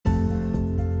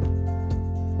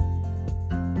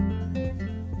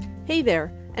Hey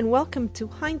there, and welcome to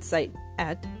Hindsight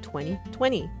at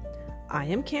 2020. I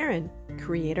am Karen,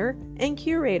 creator and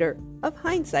curator of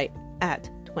Hindsight at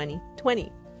 2020.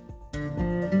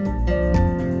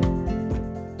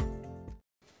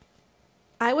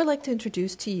 I would like to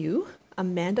introduce to you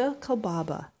Amanda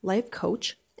Kalbaba, life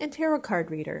coach and tarot card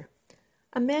reader.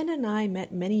 Amanda and I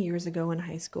met many years ago in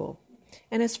high school,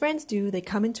 and as friends do, they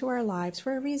come into our lives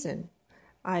for a reason,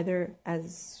 either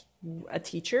as a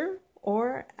teacher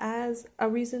or as a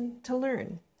reason to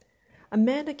learn.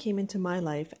 Amanda came into my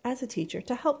life as a teacher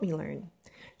to help me learn.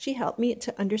 She helped me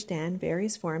to understand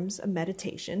various forms of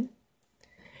meditation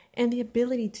and the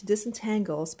ability to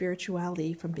disentangle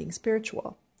spirituality from being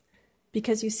spiritual.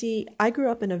 Because you see, I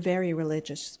grew up in a very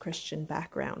religious Christian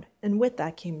background, and with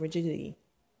that came rigidity.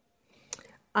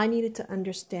 I needed to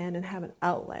understand and have an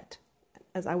outlet.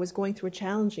 As I was going through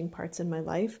challenging parts in my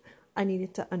life, I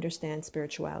needed to understand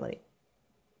spirituality.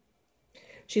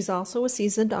 She's also a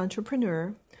seasoned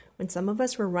entrepreneur. When some of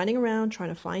us were running around trying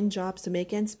to find jobs to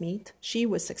make ends meet, she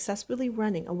was successfully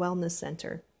running a wellness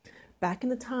center, back in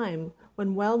the time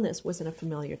when wellness wasn't a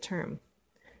familiar term.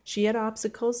 She had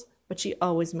obstacles, but she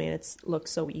always made it look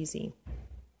so easy.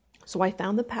 So I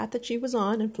found the path that she was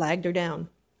on and flagged her down.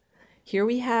 Here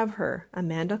we have her,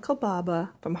 Amanda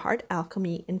Kalbaba from Heart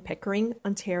Alchemy in Pickering,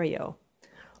 Ontario.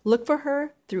 Look for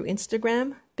her through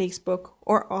Instagram, Facebook,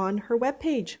 or on her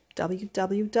webpage,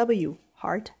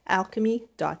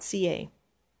 www.heartalchemy.ca.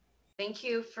 Thank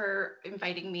you for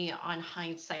inviting me on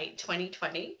Hindsight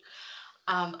 2020.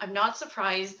 I'm not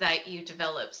surprised that you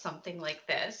developed something like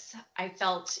this. I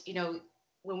felt,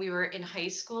 when we were in high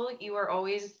school, you were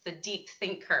always the deep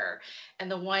thinker and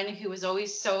the one who was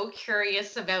always so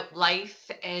curious about life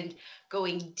and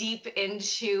going deep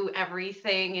into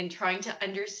everything and trying to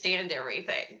understand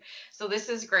everything. So this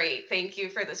is great. Thank you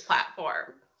for this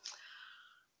platform.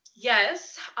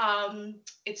 Yes,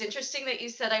 it's interesting that you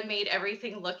said I made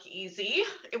everything look easy.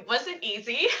 It wasn't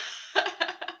easy,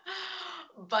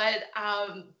 but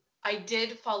I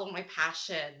did follow my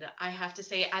passion. I have to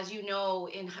say, as you know,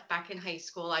 back in high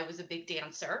school, I was a big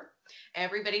dancer.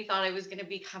 Everybody thought I was going to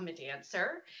become a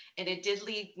dancer, and it did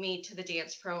lead me to the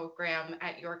dance program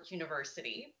at York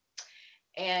University.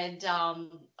 And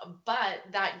but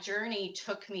that journey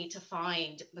took me to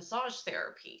find massage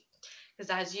therapy. Because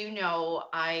as you know,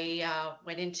 I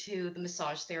went into the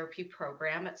massage therapy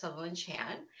program at Sutherland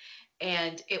Chan,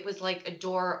 and it was like a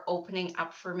door opening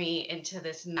up for me into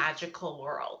this magical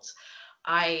world.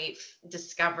 I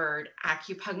discovered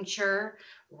acupuncture,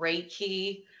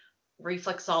 Reiki,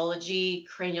 reflexology,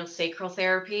 cranial sacral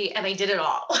therapy, and I did it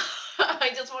all.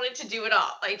 I just wanted to do it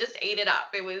all. I just ate it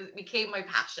up. Became my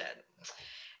passion.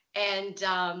 And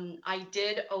I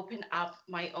did open up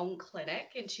my own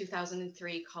clinic in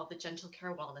 2003 called the Gentle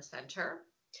Care Wellness Center.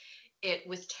 It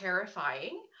was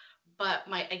terrifying, but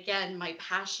my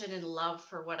passion and love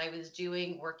for what I was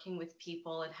doing, working with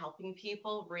people and helping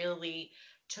people, really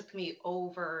took me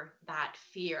over that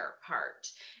fear part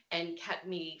and kept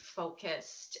me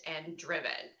focused and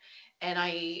driven. And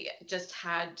I just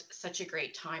had such a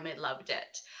great time. I loved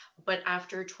it. But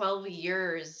after 12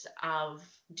 years of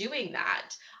doing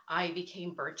that, I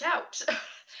became burnt out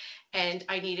and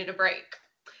I needed a break.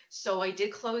 So I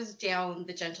did close down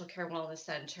the Gentle Care Wellness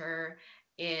Center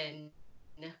in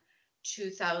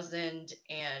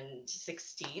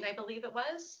 2016, I believe it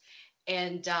was.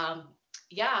 And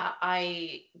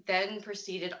I then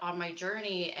proceeded on my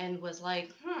journey and was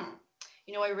like,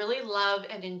 I really love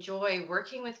and enjoy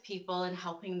working with people and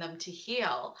helping them to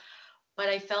heal. But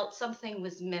I felt something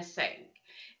was missing.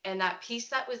 And that piece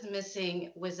that was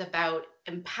missing was about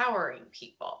empowering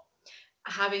people,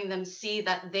 having them see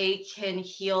that they can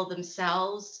heal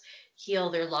themselves,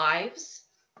 heal their lives.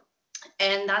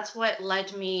 And that's what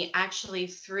led me actually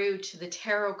through to the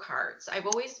tarot cards. I've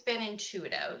always been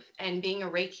intuitive, and being a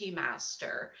Reiki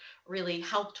master really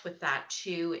helped with that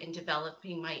too, in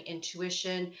developing my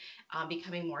intuition,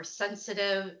 becoming more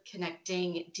sensitive,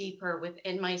 connecting deeper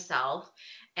within myself,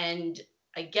 and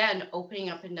again, opening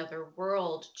up another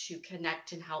world to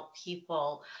connect and help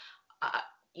people,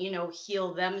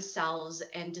 heal themselves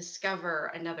and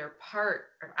discover another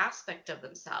part or aspect of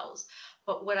themselves.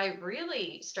 But what I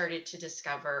really started to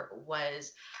discover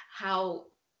was how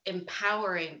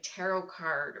empowering tarot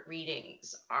card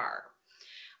readings are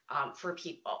for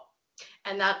people.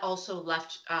 And that also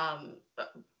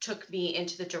took me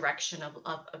into the direction of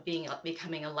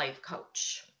becoming a life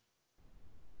coach.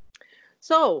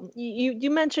 So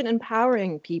you mentioned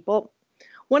empowering people.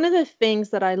 One of the things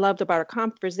that I loved about our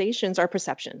conversations are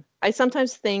perception. I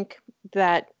sometimes think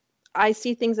that I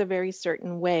see things a very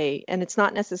certain way, and it's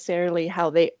not necessarily how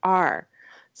they are.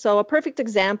 So a perfect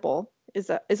example is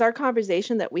our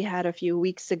conversation that we had a few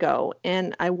weeks ago,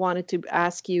 and I wanted to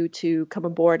ask you to come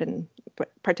aboard and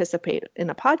participate in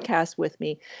a podcast with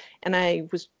me. And I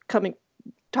was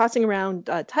tossing around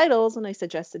titles, and I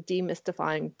suggested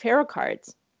demystifying tarot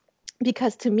cards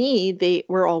because to me they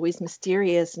were always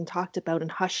mysterious and talked about in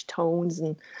hushed tones,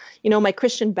 and my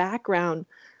Christian background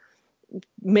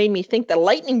made me think the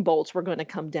lightning bolts were going to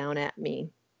come down at me.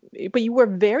 But you were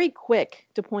very quick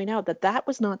to point out that that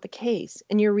was not the case.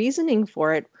 And your reasoning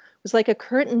for it was like a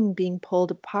curtain being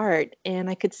pulled apart. And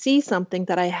I could see something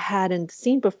that I hadn't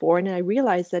seen before. And I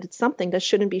realized that it's something that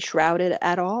shouldn't be shrouded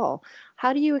at all.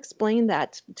 How do you explain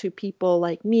that to people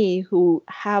like me who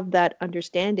have that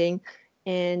understanding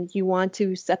and you want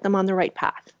to set them on the right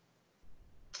path?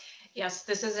 Yes,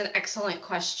 this is an excellent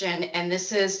question. And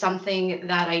this is something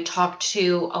that I talk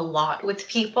to a lot with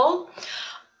people.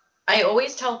 I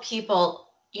always tell people,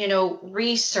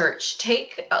 research,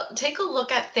 take a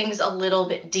look at things a little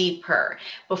bit deeper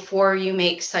before you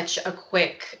make such a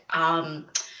quick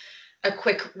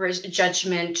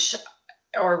judgment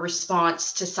or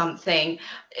response to something.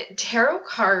 Tarot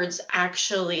cards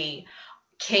actually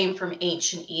came from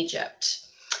ancient Egypt,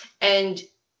 and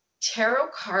tarot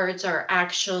cards are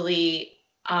actually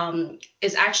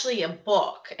is actually a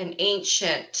book, an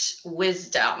ancient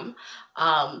wisdom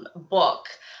book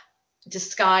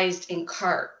disguised in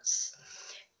cards.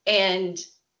 And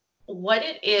what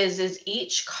it is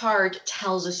each card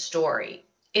tells a story.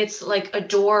 It's like a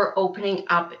door opening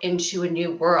up into a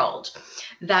new world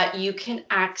that you can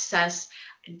access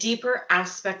deeper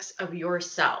aspects of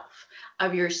yourself,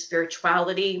 of your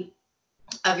spirituality,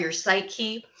 of your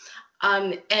psyche.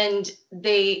 And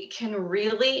they can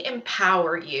really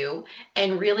empower you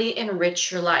and really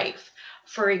enrich your life.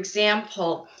 For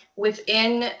example,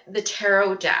 within the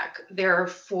tarot deck, there are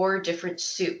 4 different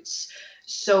suits.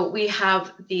 So we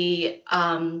have the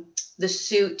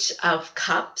suit of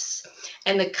cups,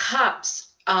 and the cups,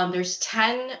 there's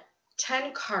 10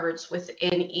 cards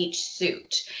within each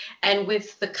suit. And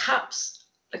with the cups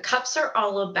are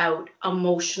all about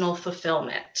emotional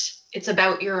fulfillment. It's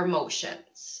about your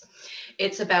emotions.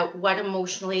 It's about what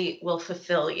emotionally will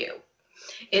fulfill you.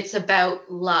 It's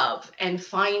about love and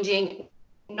finding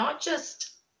not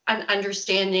just an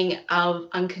understanding of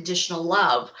unconditional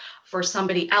love for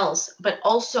somebody else, but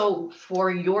also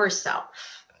for yourself.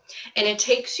 And it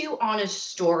takes you on a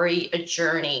story, a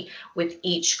journey with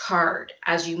each card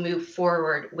as you move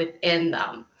forward within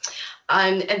them.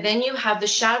 And then you have the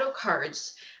shadow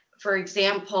cards. For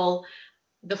example,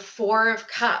 the 4 of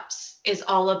Cups is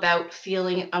all about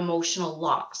feeling emotional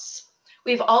loss.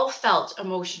 We've all felt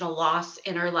emotional loss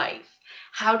in our life.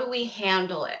 How do we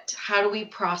handle it? How do we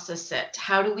process it?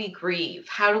 How do we grieve?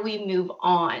 How do we move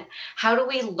on? How do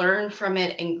we learn from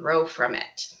it and grow from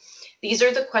it? These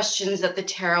are the questions that the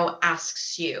tarot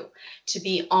asks you to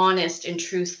be honest and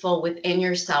truthful within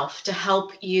yourself, to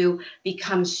help you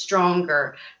become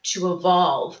stronger, to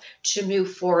evolve, to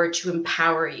move forward, to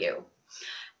empower you.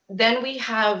 Then we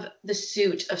have the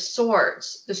suit of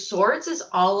swords. The swords is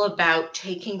all about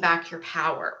taking back your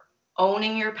power,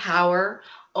 owning your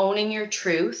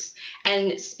truth,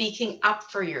 and speaking up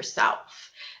for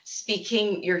yourself,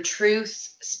 speaking your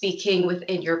truth, speaking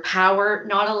within your power,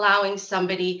 not allowing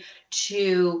somebody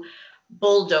to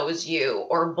bulldoze you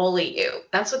or bully you.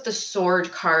 That's what the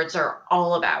sword cards are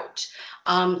all about.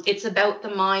 It's about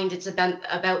the mind. It's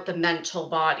about the mental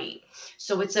body.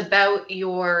 So it's about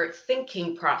your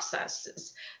thinking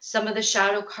processes. Some of the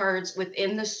shadow cards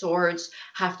within the swords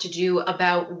have to do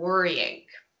about worrying,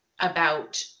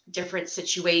 about different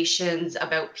situations,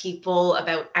 about people,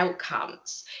 about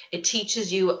outcomes. It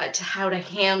teaches you how to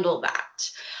handle that.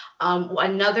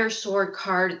 Another sword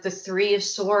card, the 3 of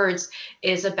Swords,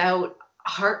 is about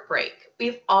heartbreak.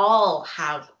 We've all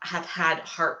have had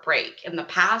heartbreak in the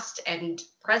past and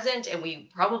present, and we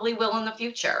probably will in the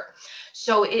future.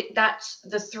 So that's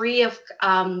the 3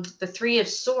 of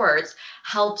Swords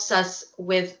helps us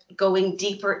with going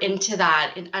deeper into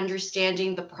that and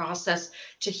understanding the process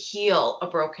to heal a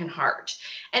broken heart.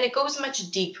 And it goes much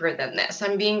deeper than this.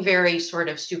 I'm being very sort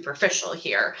of superficial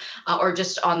here, or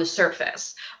just on the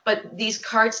surface. But these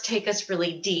cards take us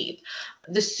really deep.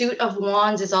 The suit of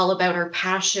Wands is all about our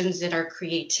passions and our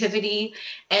creativity.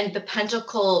 And the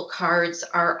Pentacle cards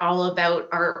are all about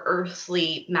our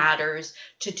earthly matters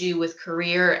to do with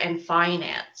career and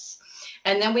finance.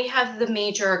 And then we have the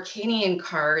major arcanian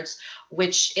cards,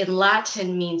 which in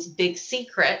Latin means big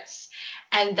secrets.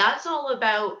 And that's all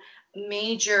about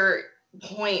major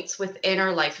points within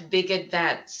our life, big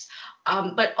events,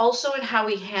 but also in how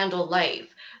we handle life.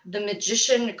 The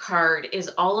Magician card is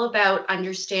all about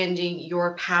understanding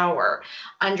your power,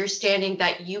 understanding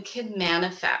that you can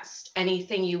manifest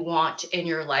anything you want in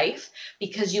your life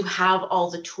because you have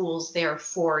all the tools there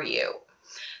for you.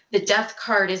 The Death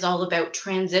card is all about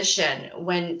transition.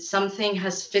 When something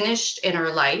has finished in our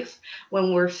life,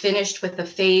 when we're finished with a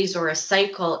phase or a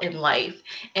cycle in life,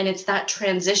 and it's that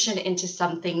transition into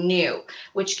something new,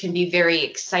 which can be very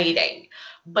exciting.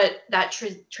 But that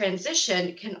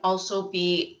transition can also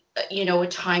be, a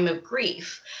time of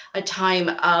grief, a time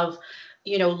of,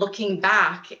 looking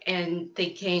back and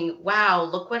thinking, wow,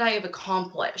 look what I have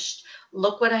accomplished.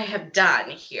 Look what I have done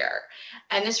here.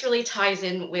 And this really ties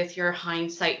in with your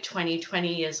hindsight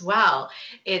 2020 as well.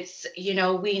 It's,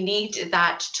 we need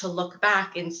that to look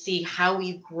back and see how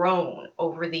we've grown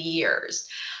over the years,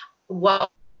 what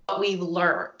we've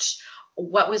learned,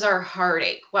 what was our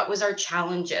heartache, what was our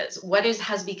challenges,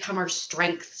 has become our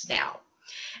strengths now.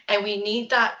 And we need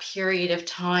that period of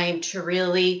time to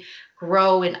really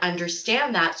grow and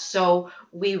understand that. So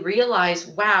we realize,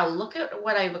 wow, look at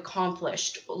what I've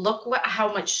accomplished. Look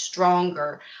how much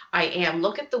stronger I am.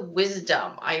 Look at the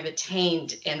wisdom I've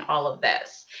attained in all of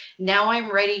this. Now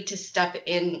I'm ready to step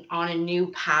in on a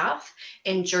new path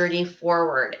and journey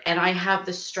forward. And I have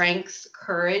the strength,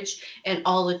 courage, and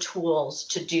all the tools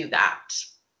to do that.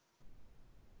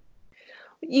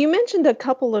 You mentioned a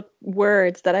couple of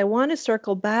words that I want to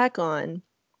circle back on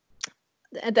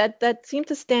that seem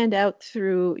to stand out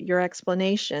through your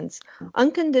explanations.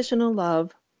 Unconditional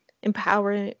love,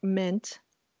 empowerment,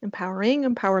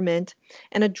 empowerment,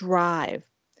 and a drive.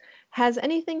 Has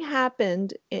anything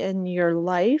happened in your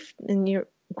life, in your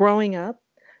growing up,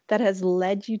 that has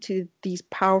led you to these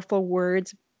powerful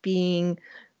words being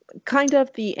kind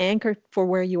of the anchor for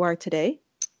where you are today?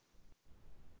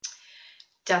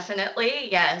 Definitely,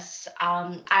 yes.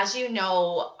 As you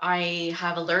know, I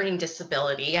have a learning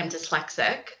disability. I'm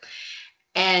dyslexic.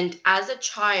 And as a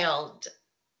child,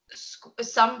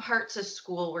 some parts of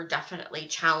school were definitely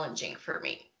challenging for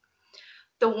me.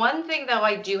 The one thing, though,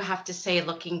 I do have to say,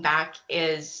 looking back,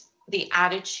 is the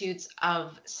attitudes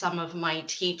of some of my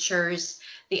teachers,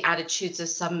 the attitudes of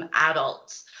some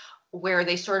adults, where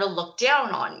they sort of looked down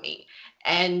on me.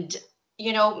 And,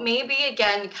 maybe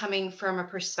again, coming from a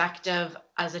perspective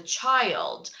as a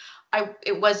child,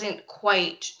 it wasn't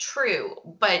quite true.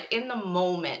 But in the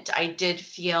moment, I did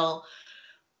feel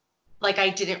like I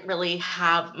didn't really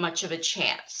have much of a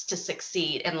chance to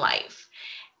succeed in life.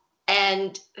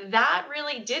 And that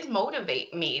really did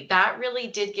motivate me. That really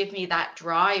did give me that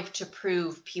drive to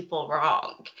prove people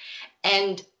wrong.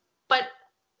 And, but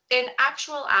in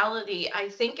actuality, I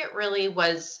think it really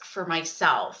was for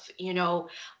myself,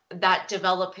 that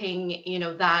developing,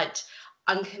 that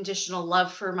unconditional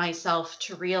love for myself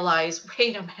to realize,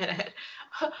 wait a minute,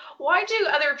 why do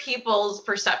other people's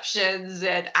perceptions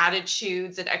and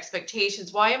attitudes and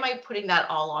expectations, why am I putting that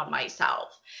all on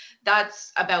myself?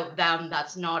 That's about them.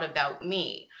 That's not about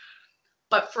me.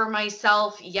 But for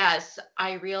myself, yes,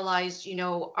 I realized,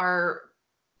 our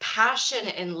passion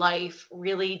in life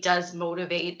really does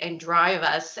motivate and drive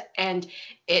us. And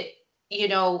it,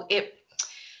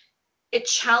 it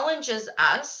challenges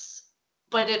us,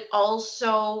 but it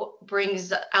also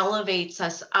elevates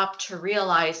us up to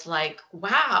realize, like,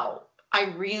 wow,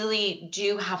 I really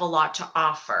do have a lot to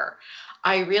offer.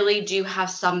 I really do have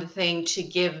something to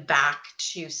give back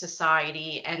to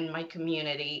society and my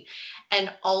community,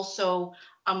 and also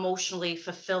emotionally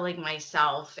fulfilling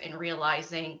myself and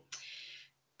realizing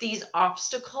these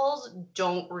obstacles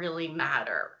don't really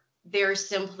matter. They're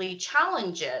simply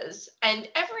challenges, and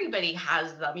everybody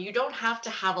has them. You don't have to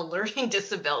have a learning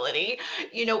disability.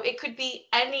 It could be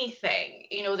anything.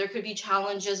 There could be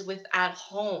challenges with at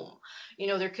home.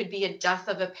 There could be a death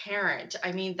of a parent.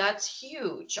 I mean, that's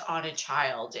huge on a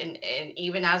child, and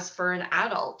even as for an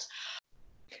adult.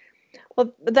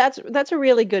 Well, that's a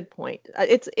really good point.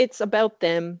 It's about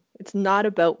them. It's not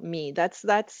about me. That's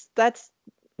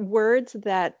words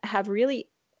that have really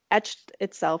etched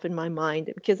itself in my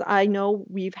mind because I know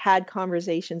we've had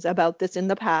conversations about this in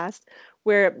the past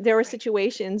where there were Right.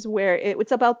 situations where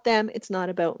it's about them, it's not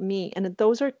about me. And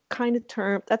those are kind of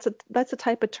term that's a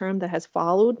type of term that has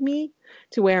followed me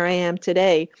to where I am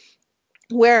today,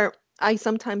 where I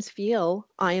sometimes feel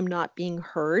I am not being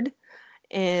heard.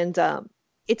 And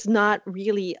it's not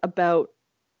really about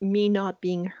me not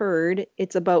being heard.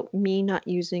 It's about me not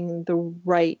using the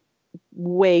right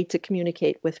way to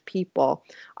communicate with people.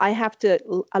 I have to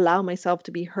allow myself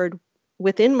to be heard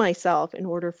within myself in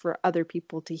order for other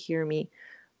people to hear me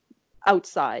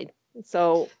outside.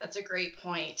 So, That's a great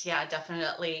point. Yeah,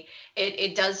 definitely.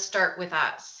 It does start with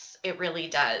us. It really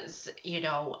does.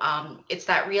 It's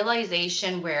that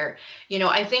realization where,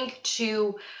 I think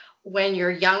too, when you're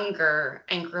younger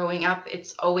and growing up,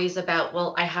 it's always about,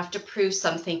 well, I have to prove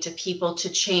something to people to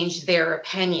change their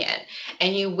opinion.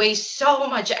 And you waste so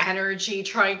much energy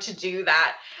trying to do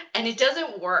that. And it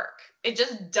doesn't work. It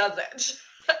just doesn't.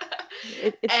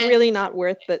 It's And really not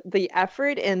worth the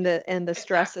effort and the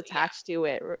stress exactly, yeah. attached to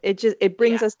it. It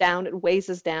brings Yeah, us down, it weighs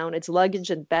us down. It's luggage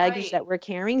and baggage right. that we're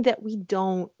carrying that we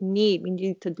don't need. We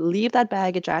need to leave that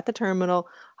baggage at the terminal,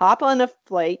 hop on a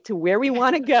flight to where we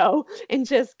want to go, and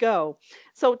just go.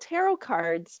 So tarot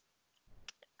cards,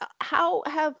 how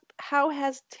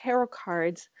has tarot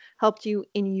cards helped you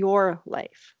in your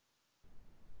life?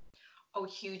 Oh,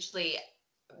 hugely.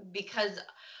 Because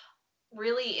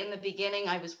really, in the beginning,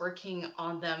 I was working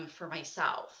on them for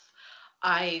myself.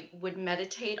 I would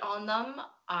meditate on them.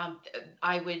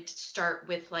 I would start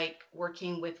with like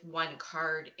working with one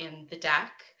card in the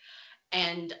deck,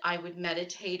 and I would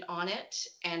meditate on it,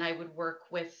 and I would work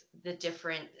with the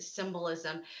different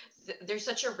symbolism. There's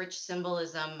such a rich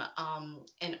symbolism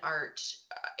in art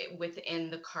within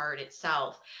the card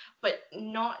itself, but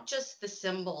not just the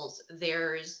symbols.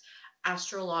 There's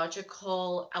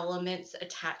astrological elements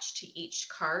attached to each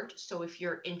card. So if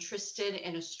you're interested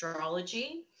in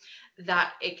astrology,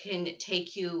 that it can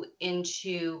take you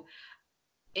into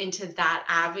that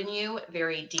avenue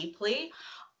very deeply.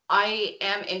 I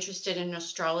am interested in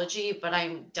astrology, but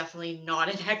I'm definitely not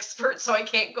an expert, so I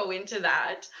can't go into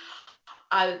that.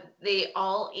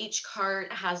 Each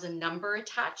card has a number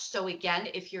attached. So again,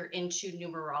 if you're into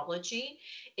numerology,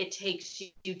 it takes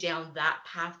you down that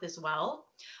path as well.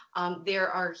 There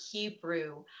are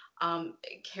Hebrew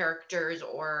characters,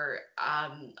 or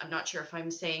I'm not sure if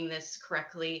I'm saying this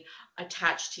correctly,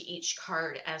 attached to each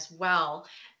card as well.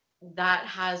 That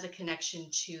has a connection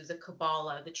to the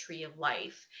Kabbalah, the tree of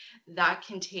life. That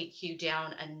can take you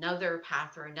down another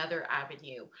path or another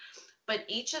avenue. But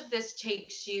each of this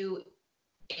takes you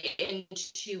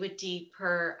into a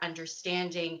deeper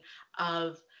understanding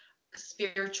of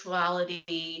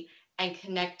spirituality and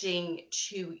connecting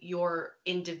to your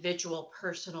individual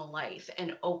personal life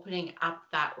and opening up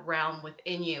that realm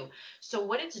within you. So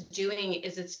what it's doing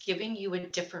is it's giving you a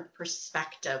different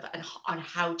perspective on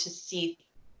how to see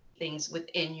things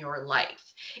within your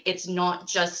life. It's not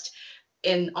just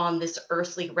in on this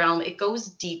earthly realm. It goes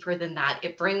deeper than that.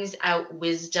 It brings out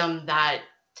wisdom that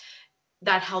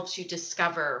helps you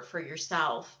discover for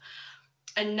yourself.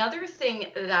 Another thing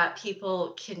that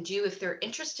people can do if they're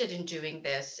interested in doing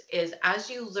this is, as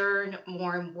you learn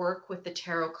more and work with the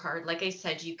tarot card, like I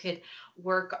said, you could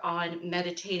work on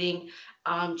meditating,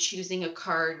 choosing a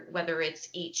card, whether it's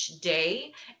each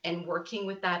day and working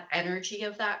with that energy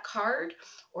of that card,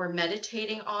 or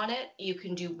meditating on it. You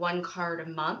can do one card a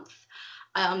month,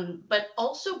 but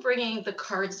also bringing the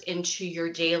cards into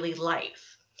your daily life.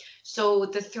 So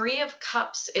the Three of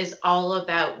Cups is all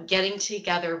about getting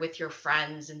together with your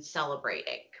friends and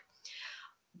celebrating,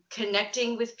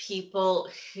 connecting with people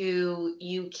who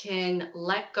you can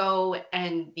let go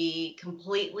and be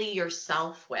completely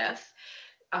yourself with,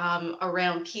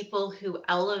 around people who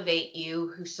elevate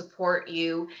you, who support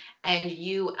you, and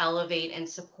you elevate and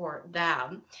support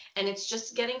them. And it's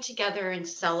just getting together and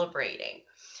celebrating.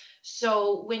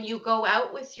 So when you go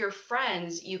out with your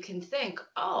friends, you can think,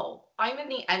 oh, I'm in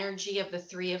the energy of the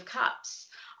Three of Cups.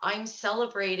 I'm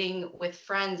celebrating with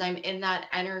friends. I'm in that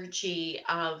energy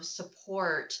of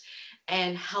support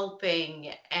and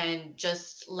helping and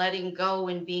just letting go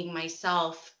and being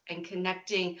myself and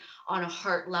connecting on a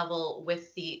heart level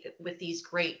with these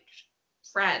great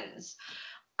friends.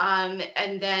 And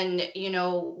then,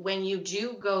 when you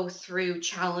do go through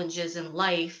challenges in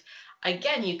life,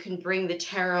 again, you can bring the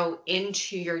tarot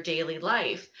into your daily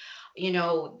life.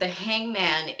 The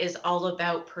hangman is all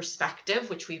about perspective,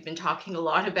 which we've been talking a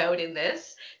lot about in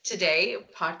this today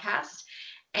podcast.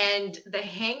 And the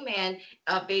hangman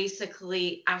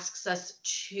basically asks us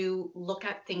to look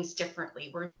at things differently.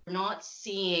 We're not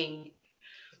seeing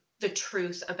the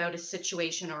truth about a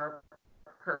situation or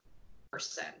a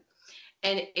person.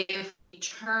 And if we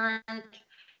turn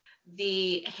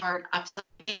the heart upside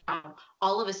down,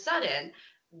 all of a sudden,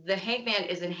 the hangman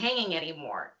isn't hanging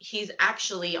anymore. He's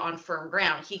actually on firm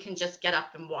ground. He can just get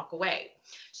up and walk away.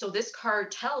 So this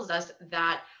card tells us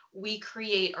that we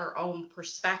create our own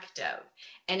perspective.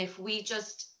 And if we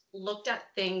just looked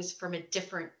at things from a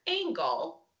different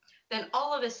angle, then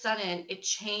all of a sudden it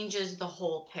changes the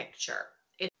whole picture.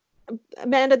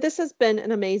 Amanda, this has been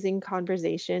an amazing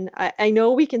conversation. I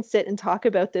know we can sit and talk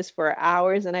about this for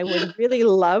hours, and I would really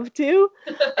love to.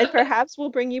 And perhaps we'll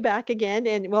bring you back again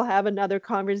and we'll have another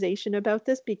conversation about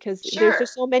this because there's Sure.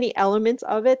 just so many elements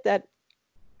of it that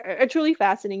are truly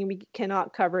fascinating, and we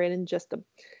cannot cover it in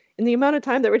in the amount of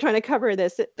time that we're trying to cover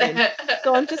this in.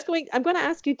 So I'm going to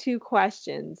ask you two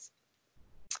questions.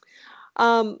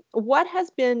 What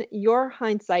has been your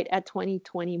hindsight at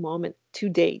 2020 moment to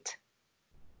date?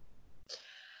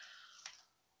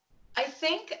 I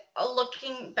think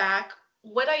looking back,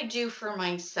 what I do for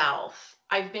myself,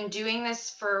 I've been doing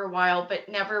this for a while, but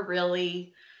never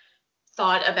really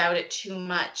thought about it too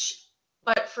much.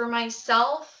 But for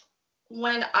myself,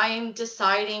 when I'm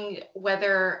deciding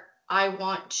whether I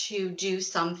want to do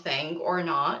something or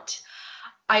not,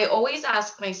 I always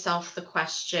ask myself the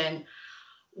question,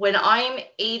 when I'm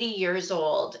 80 years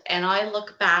old and I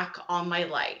look back on my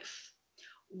life,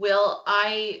 will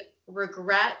I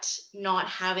regret not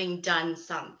having done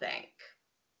something?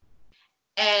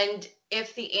 And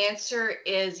if the answer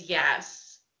is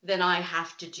yes, then I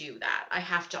have to do that. I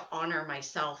have to honor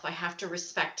myself. I have to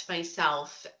respect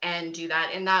myself and do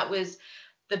that. And that was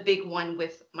the big one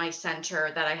with my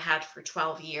center that I had for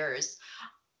 12 years.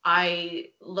 I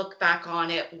look back on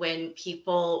it when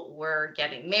people were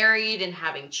getting married and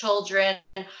having children.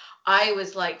 I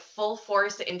was like full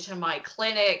force into my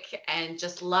clinic and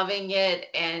just loving it.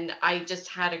 And I just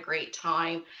had a great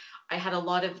time. I had a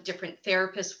lot of different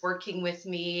therapists working with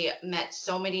me, met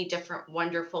so many different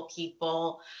wonderful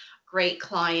people, great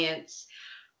clients.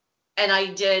 And I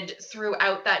did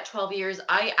throughout that 12 years,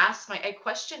 I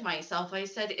questioned myself. I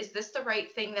said, is this the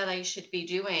right thing that I should be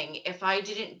doing? If I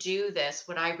didn't do this,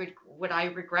 would I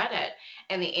regret it?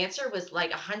 And the answer was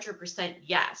like 100%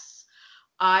 yes.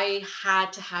 I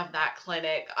had to have that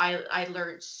clinic. I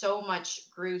learned so much,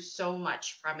 grew so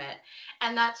much from it.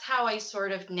 And that's how I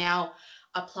sort of now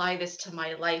apply this to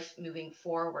my life moving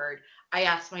forward. I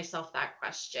ask myself that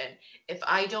question. If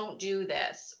I don't do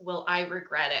this, will I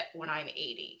regret it when I'm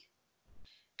 80?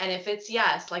 And if it's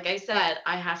yes, like I said,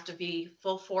 I have to be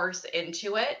full force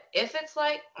into it. If it's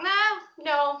like,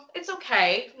 no, it's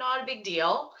okay, not a big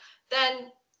deal,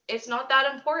 then it's not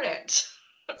that important.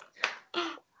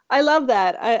 I love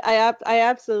that. I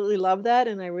absolutely love that,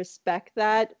 and I respect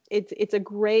that. It's a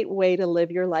great way to live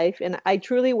your life, and I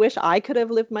truly wish I could have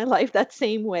lived my life that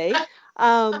same way.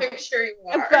 I'm sure you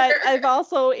are. But I've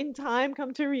also, in time,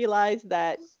 come to realize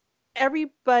that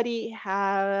everybody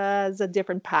has a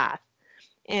different path,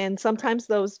 and sometimes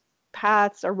those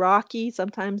paths are rocky,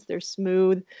 sometimes they're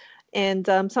smooth, and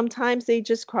sometimes they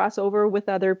just cross over with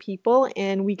other people,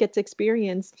 and we get to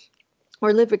experience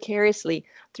or live vicariously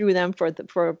through them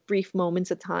for brief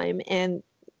moments of time, and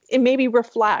it maybe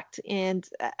reflect. And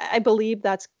I believe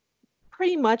that's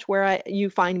pretty much where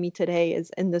you find me today, is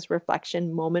in this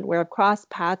reflection moment where I've crossed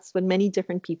paths with many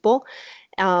different people.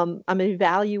 I'm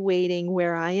evaluating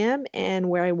where I am and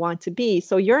where I want to be.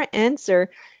 So your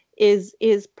answer is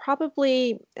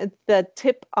probably the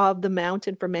tip of the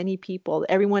mountain for many people.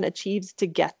 Everyone achieves to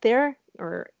get there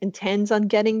or intends on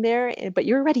getting there, but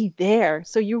you're already there.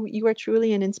 So you are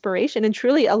truly an inspiration and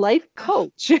truly a life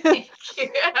coach. Thank you.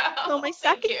 So my Thank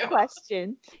second you.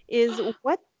 question is,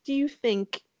 what do you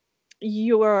think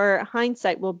your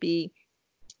hindsight will be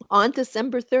on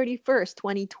December 31st,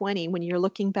 2020, when you're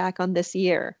looking back on this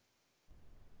year?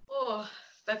 Oh,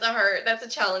 that's a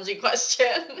challenging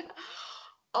question.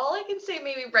 All I can say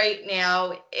maybe right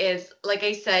now is, like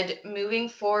I said, moving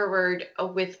forward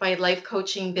with my life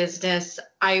coaching business,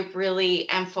 I really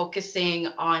am focusing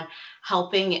on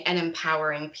helping and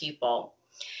empowering people.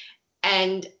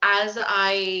 And as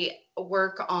I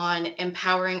work on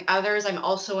empowering others, I'm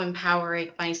also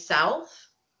empowering myself.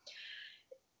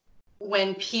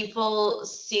 When people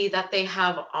see that they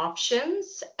have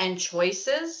options and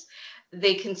choices,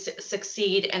 they can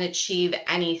succeed and achieve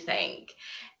anything.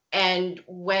 And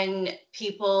when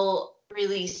people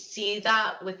really see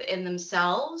that within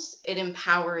themselves, it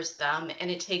empowers them and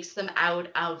it takes them out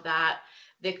of that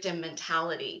victim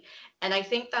mentality. And I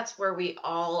think that's where we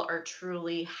all are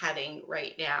truly heading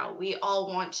right now. We all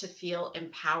want to feel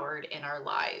empowered in our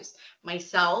lives.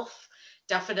 Myself,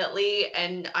 definitely,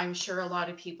 and I'm sure a lot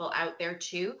of people out there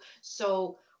too.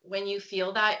 So when you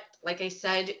feel that, like I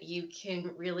said, you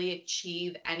can really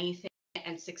achieve anything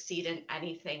and succeed in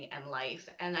anything in life.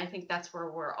 And I think that's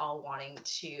where we're all wanting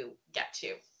to get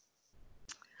to.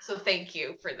 So thank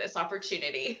you for this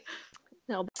opportunity.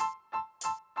 No.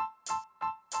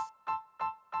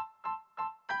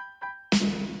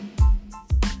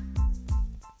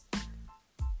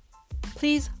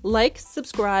 Please like,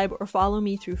 subscribe, or follow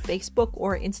me through Facebook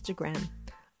or Instagram.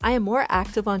 I am more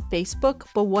active on Facebook,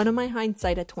 but one of my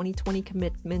hindsight at 2020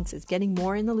 commitments is getting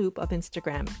more in the loop of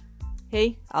Instagram.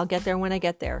 Hey, I'll get there when I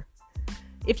get there.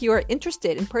 If you are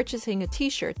interested in purchasing a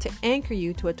t-shirt to anchor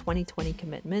you to a 2020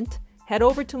 commitment, head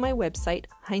over to my website,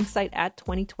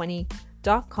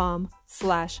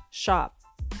 hindsightat2020.com/shop.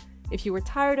 If you were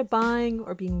tired of buying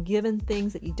or being given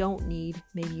things that you don't need,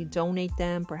 maybe you donate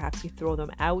them, perhaps you throw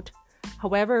them out.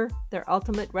 However, their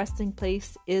ultimate resting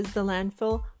place is the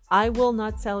landfill. I will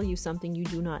not sell you something you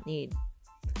do not need.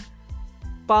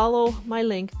 Follow my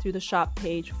link through the shop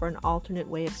page for an alternate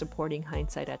way of supporting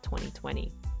Hindsight at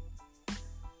 2020.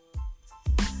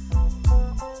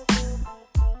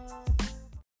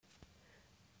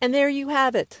 And there you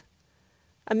have it.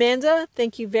 Amanda,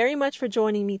 thank you very much for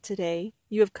joining me today.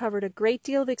 You have covered a great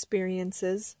deal of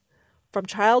experiences, from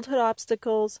childhood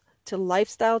obstacles to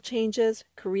lifestyle changes,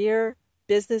 career,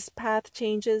 business path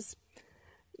changes.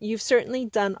 You've certainly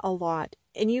done a lot,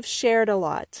 and you've shared a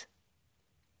lot.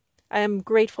 I am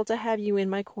grateful to have you in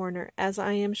my corner, as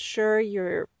I am sure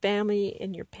your family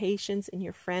and your patients and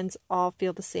your friends all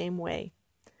feel the same way.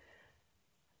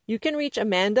 You can reach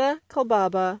Amanda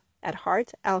Kalbaba at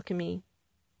Heart Alchemy.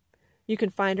 You can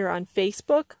find her on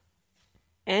Facebook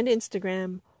and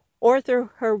Instagram, or through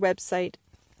her website,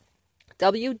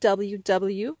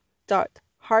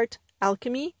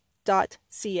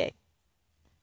 www.heartalchemy.ca.